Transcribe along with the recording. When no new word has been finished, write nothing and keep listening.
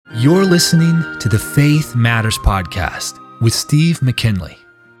You're listening to the Faith Matters Podcast with Steve McKinley.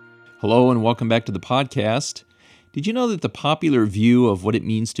 Hello and welcome back to the podcast. Did you know that the popular view of what it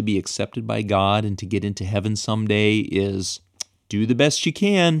means to be accepted by God and to get into heaven someday is do the best you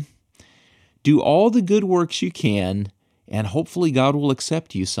can, do all the good works you can, and hopefully God will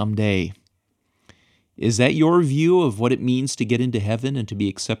accept you someday? Is that your view of what it means to get into heaven and to be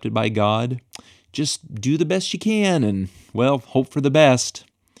accepted by God? Just do the best you can and, well, hope for the best.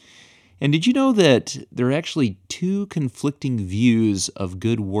 And did you know that there are actually two conflicting views of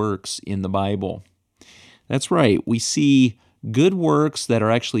good works in the Bible? That's right. We see good works that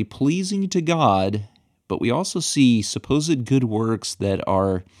are actually pleasing to God, but we also see supposed good works that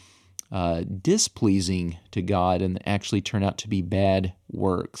are displeasing to God and actually turn out to be bad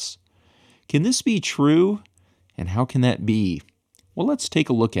works. Can this be true? And how can that be? Well, let's take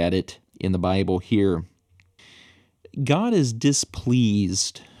a look at it in the Bible here. God is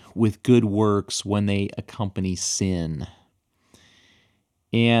displeased with good works when they accompany sin.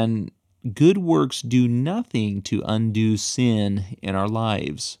 And good works do nothing to undo sin in our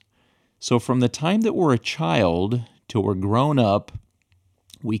lives. So from the time that we're a child till we're grown up,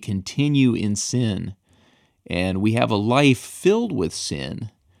 we continue in sin. And we have a life filled with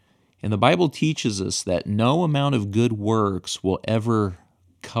sin. And the Bible teaches us that no amount of good works will ever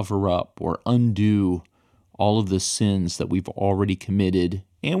cover up or undo all of the sins that we've already committed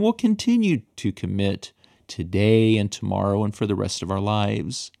and will continue to commit today and tomorrow and for the rest of our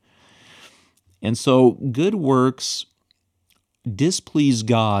lives. And so good works displease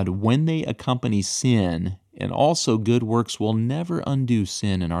God when they accompany sin, and also good works will never undo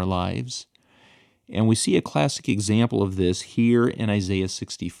sin in our lives. And we see a classic example of this here in Isaiah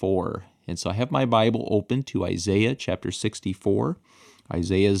 64. And so I have my Bible open to Isaiah chapter 64.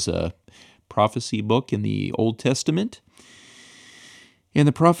 Isaiah's a prophecy book in the Old Testament. And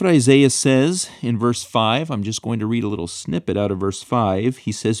the prophet Isaiah says in verse 5, I'm just going to read a little snippet out of verse 5.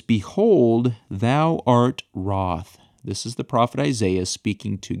 He says, "Behold, thou art wroth." This is the prophet Isaiah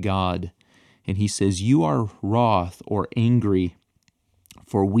speaking to God. And he says, "You are wroth or angry,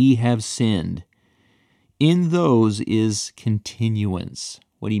 for we have sinned." In those is continuance.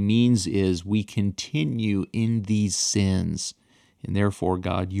 What he means is we continue in these sins, and therefore,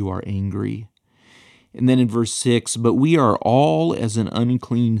 God, you are angry. And then in verse 6, "But we are all as an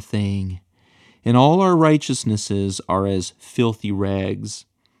unclean thing, and all our righteousnesses are as filthy rags.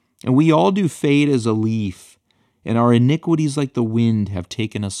 And we all do fade as a leaf, and our iniquities like the wind have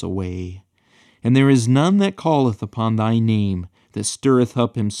taken us away. And there is none that calleth upon thy name, that stirreth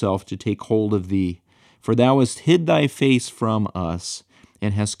up himself to take hold of thee. For thou hast hid thy face from us,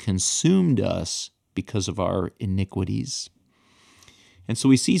 and hast consumed us because of our iniquities." And so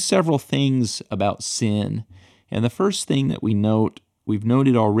we see several things about sin. And the first thing that we've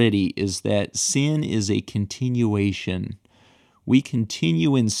noted already, is that sin is a continuation. We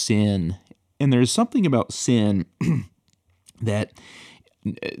continue in sin. And there's something about sin that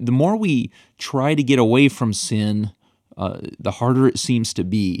the more we try to get away from sin, the harder it seems to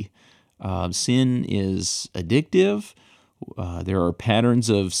be. Sin is addictive. There are patterns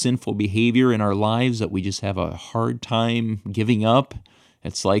of sinful behavior in our lives that we just have a hard time giving up.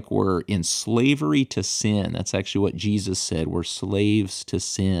 It's like we're in slavery to sin. That's actually what Jesus said. We're slaves to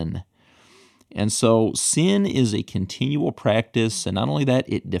sin. And so sin is a continual practice, and not only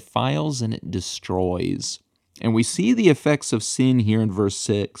that, it defiles and it destroys. And we see the effects of sin here in verse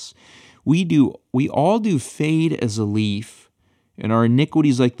 6. We all do fade as a leaf, and our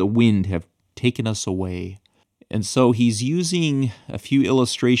iniquities like the wind have taken us away. And so he's using a few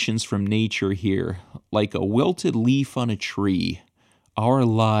illustrations from nature here, like a wilted leaf on a tree. Our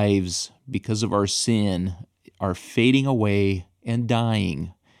lives, because of our sin, are fading away and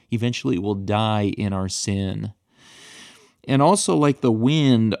dying. Eventually we'll die in our sin. And also, like the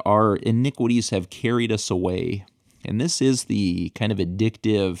wind, our iniquities have carried us away. And this is the kind of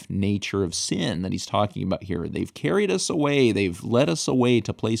addictive nature of sin that he's talking about here. They've carried us away. They've led us away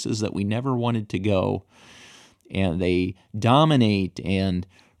to places that we never wanted to go. And they dominate and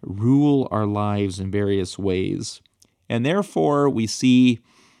rule our lives in various ways. And therefore, we see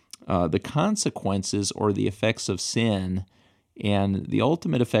the consequences or the effects of sin. And the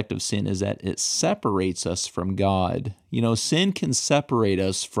ultimate effect of sin is that it separates us from God. You know, sin can separate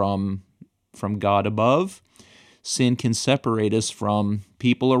us from God above. Sin can separate us from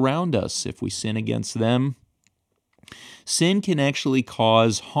people around us if we sin against them. Sin can actually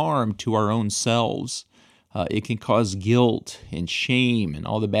cause harm to our own selves. It can cause guilt and shame and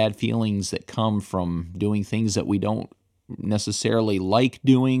all the bad feelings that come from doing things that we don't necessarily like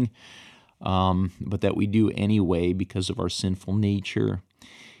doing, but that we do anyway because of our sinful nature.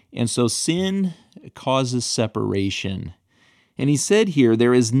 And so sin causes separation. And he said here,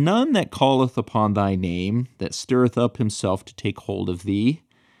 there is none that calleth upon thy name, that stirreth up himself to take hold of thee,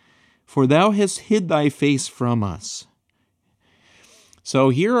 for thou hast hid thy face from us. So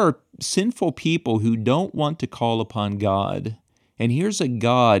here are sinful people who don't want to call upon God. And here's a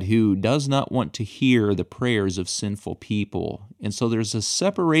God who does not want to hear the prayers of sinful people. And so there's a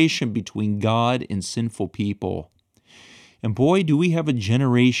separation between God and sinful people. And boy, do we have a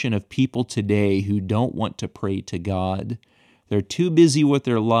generation of people today who don't want to pray to God. They're too busy with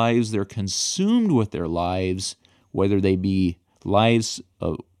their lives. They're consumed with their lives, whether they be lives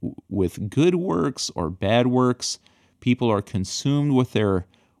with good works or bad works. People are consumed with their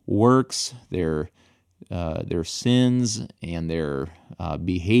works, their sins, and their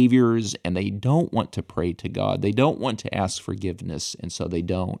behaviors, and they don't want to pray to God. They don't want to ask forgiveness, and so they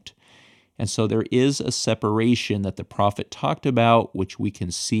don't. And so there is a separation that the prophet talked about, which we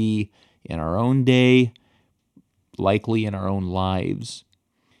can see in our own day, likely in our own lives.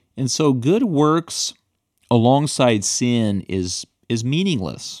 And so good works alongside sin is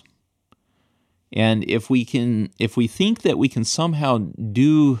meaningless. And if we think that we can somehow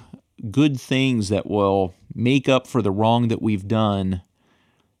do good things that will make up for the wrong that we've done,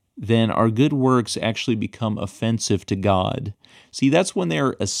 then our good works actually become offensive to God. See, that's when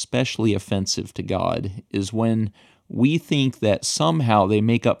they're especially offensive to God, is when we think that somehow they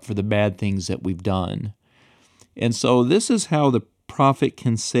make up for the bad things that we've done. And so this is how the prophet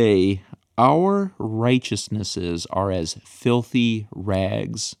can say, our righteousnesses are as filthy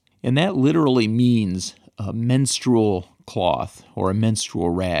rags. And that literally means a menstrual cloth or a menstrual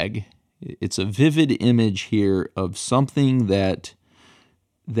rag. It's a vivid image here of something that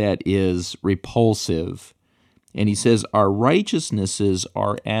is repulsive. And he says, our righteousnesses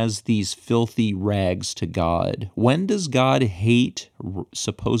are as these filthy rags to God. When does God hate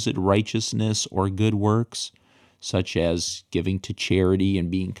supposed righteousness or good works, such as giving to charity and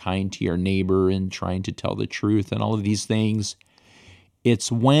being kind to your neighbor and trying to tell the truth and all of these things?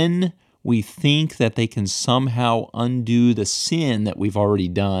 It's when we think that they can somehow undo the sin that we've already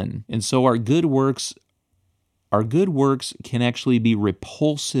done. And so our good works can actually be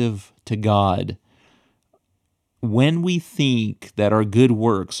repulsive to God when we think that our good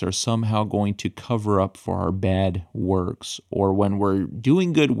works are somehow going to cover up for our bad works, or when we're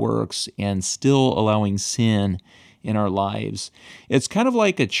doing good works and still allowing sin in our lives. It's kind of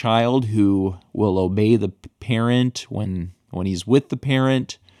like a child who will obey the parent when he's with the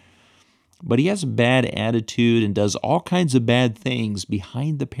parent, but he has a bad attitude and does all kinds of bad things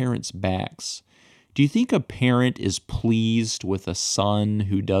behind the parents' backs. Do you think a parent is pleased with a son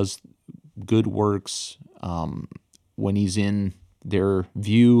who does good works when he's in their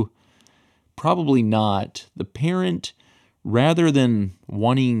view? Probably not. The parent, rather than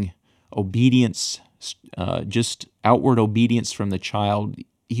wanting obedience, just outward obedience from the child,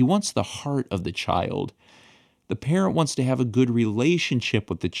 he wants the heart of the child. The parent wants to have a good relationship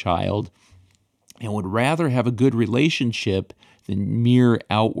with the child and would rather have a good relationship than mere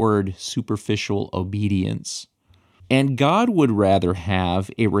outward, superficial obedience. And God would rather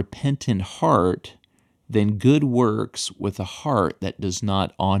have a repentant heart than good works with a heart that does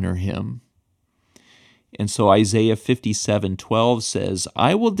not honor him. And so Isaiah 57:12 says,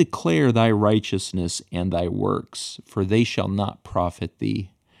 I will declare thy righteousness and thy works, for they shall not profit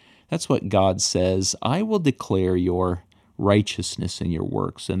thee. That's what God says. I will declare your righteousness and your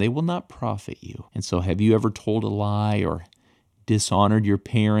works, and they will not profit you. And so have you ever told a lie or dishonored your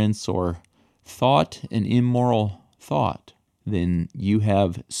parents or thought an immoral thought? Then you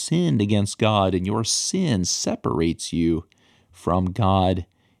have sinned against God, and your sin separates you from God.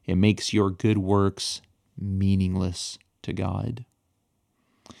 It makes your good works meaningless to God.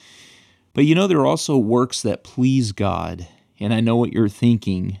 But there are also works that please God. And I know what you're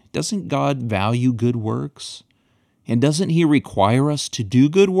thinking. Doesn't God value good works? And doesn't he require us to do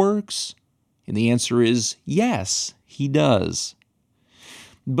good works? And the answer is yes, he does.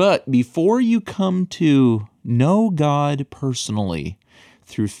 But before you come to know God personally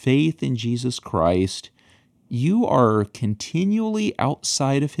through faith in Jesus Christ, you are continually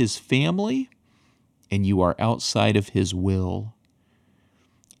outside of his family and you are outside of his will.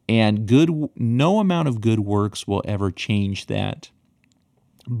 And no amount of good works will ever change that.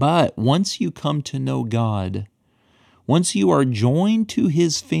 But once you come to know God, once you are joined to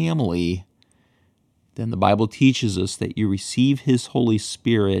his family, then the Bible teaches us that you receive his Holy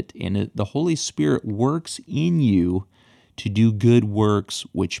Spirit, and the Holy Spirit works in you to do good works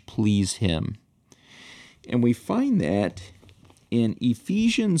which please him. And we find that in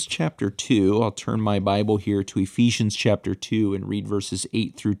Ephesians chapter 2, I'll turn my Bible here to Ephesians chapter 2 and read verses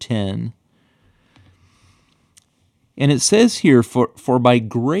 8 through 10. And it says here, For by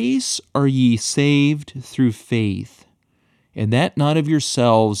grace are ye saved through faith, and that not of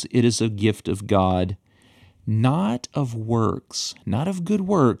yourselves, it is a gift of God, not of works, not of good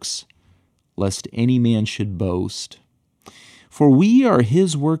works, lest any man should boast. For we are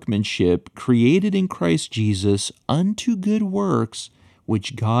his workmanship, created in Christ Jesus unto good works,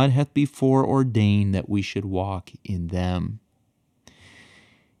 which God hath before ordained that we should walk in them.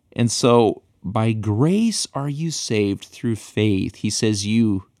 And so, by grace are you saved through faith. He says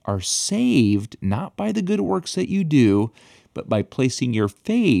you are saved not by the good works that you do, but by placing your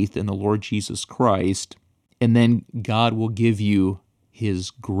faith in the Lord Jesus Christ, and then God will give you his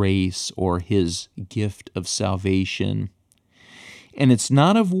grace or his gift of salvation. And it's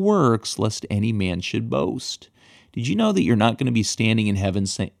not of works, lest any man should boast. Did you know that you're not going to be standing in heaven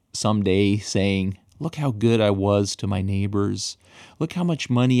someday saying, look how good I was to my neighbors. Look how much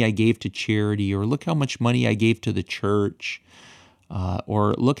money I gave to charity, or look how much money I gave to the church,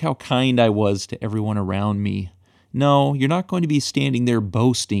 or look how kind I was to everyone around me. No, you're not going to be standing there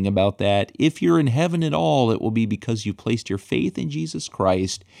boasting about that. If you're in heaven at all, it will be because you placed your faith in Jesus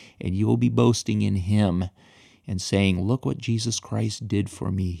Christ, and you will be boasting in him and saying, look what Jesus Christ did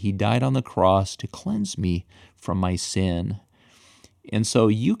for me. He died on the cross to cleanse me from my sin. And so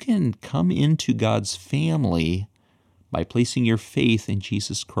you can come into God's family by placing your faith in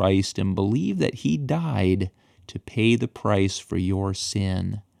Jesus Christ and believe that he died to pay the price for your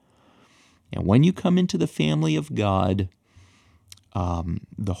sin. And when you come into the family of God,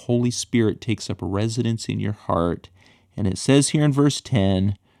 the Holy Spirit takes up residence in your heart. And it says here in verse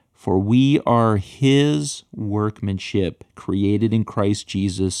 10, for we are his workmanship, created in Christ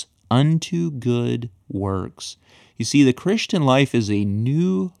Jesus unto good works. You see, the Christian life is a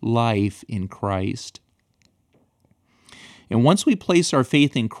new life in Christ. And once we place our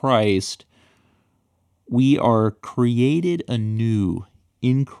faith in Christ, we are created anew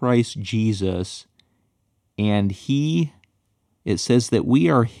in Christ Jesus, and it says that we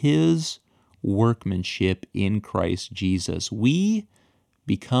are his workmanship in Christ Jesus. We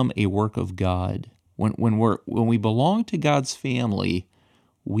become a work of God. When we belong to God's family,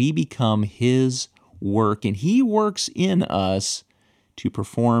 we become his work, and he works in us to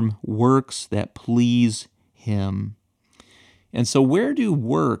perform works that please him. And so where do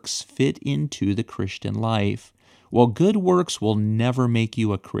works fit into the Christian life? Well, good works will never make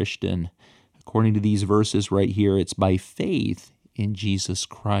you a Christian. According to these verses right here, it's by faith in Jesus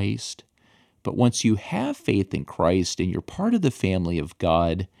Christ. But once you have faith in Christ and you're part of the family of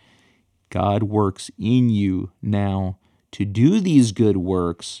God, God works in you now to do these good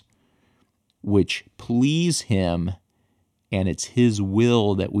works which please him, and it's his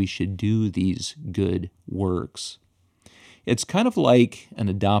will that we should do these good works. It's kind of like an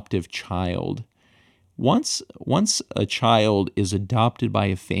adoptive child. Once a child is adopted by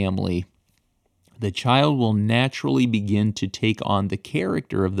a family, the child will naturally begin to take on the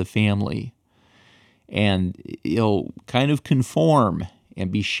character of the family, and he'll kind of conform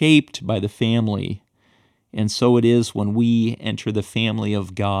and be shaped by the family. And so it is when we enter the family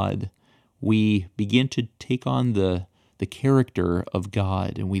of God. We begin to take on the character of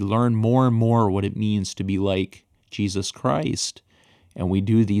God, and we learn more and more what it means to be like Jesus Christ. And we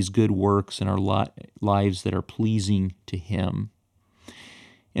do these good works in our lives that are pleasing to him.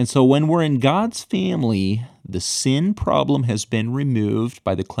 And so when we're in God's family, the sin problem has been removed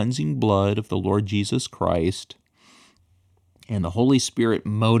by the cleansing blood of the Lord Jesus Christ, and the Holy Spirit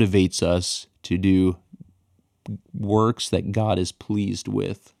motivates us to do works that God is pleased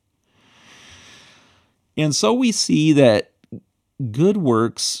with. And so we see that good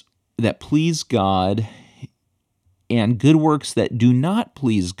works that please God and good works that do not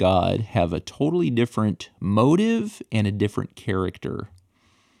please God have a totally different motive and a different character.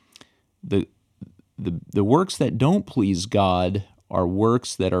 The works that don't please God are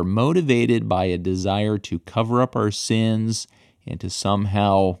works that are motivated by a desire to cover up our sins and to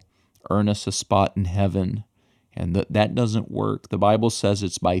somehow earn us a spot in heaven. And that doesn't work. The Bible says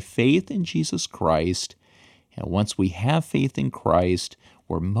it's by faith in Jesus Christ. And once we have faith in Christ,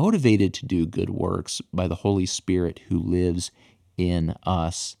 we're motivated to do good works by the Holy Spirit who lives in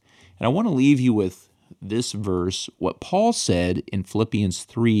us. And I want to leave you with this verse, what Paul said in Philippians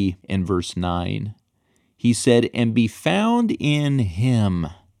 3 and verse 9. He said, and be found in him,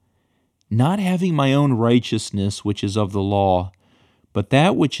 not having my own righteousness which is of the law, but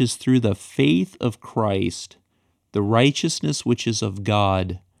that which is through the faith of Christ, the righteousness which is of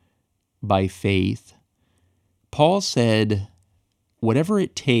God by faith. Paul said whatever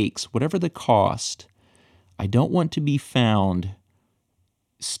it takes, whatever the cost, I don't want to be found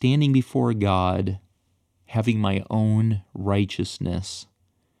standing before God having my own righteousness.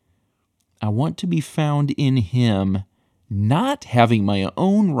 I want to be found in Him not having my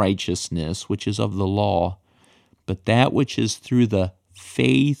own righteousness, which is of the law, but that which is through the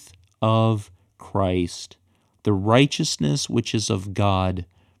faith of Christ, the righteousness which is of God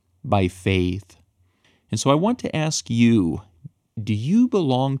by faith. And so I want to ask you, do you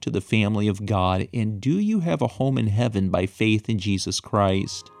belong to the family of God, and do you have a home in heaven by faith in Jesus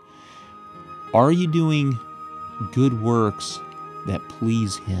Christ? Are you doing good works that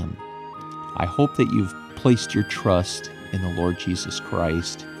please Him? I hope that you've placed your trust in the Lord Jesus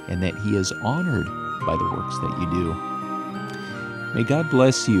Christ and that He is honored by the works that you do. May God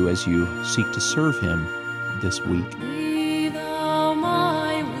bless you as you seek to serve Him this week. Be thou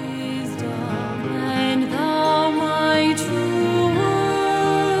my wisdom, and thou my true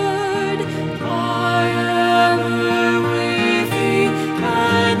word. I am with thee,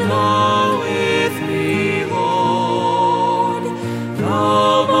 and thou with me, Lord.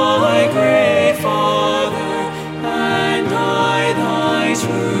 Thou my great Father, and I thy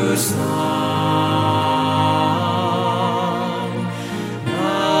true Son.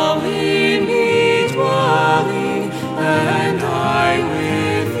 Thou in me dwelling, and I will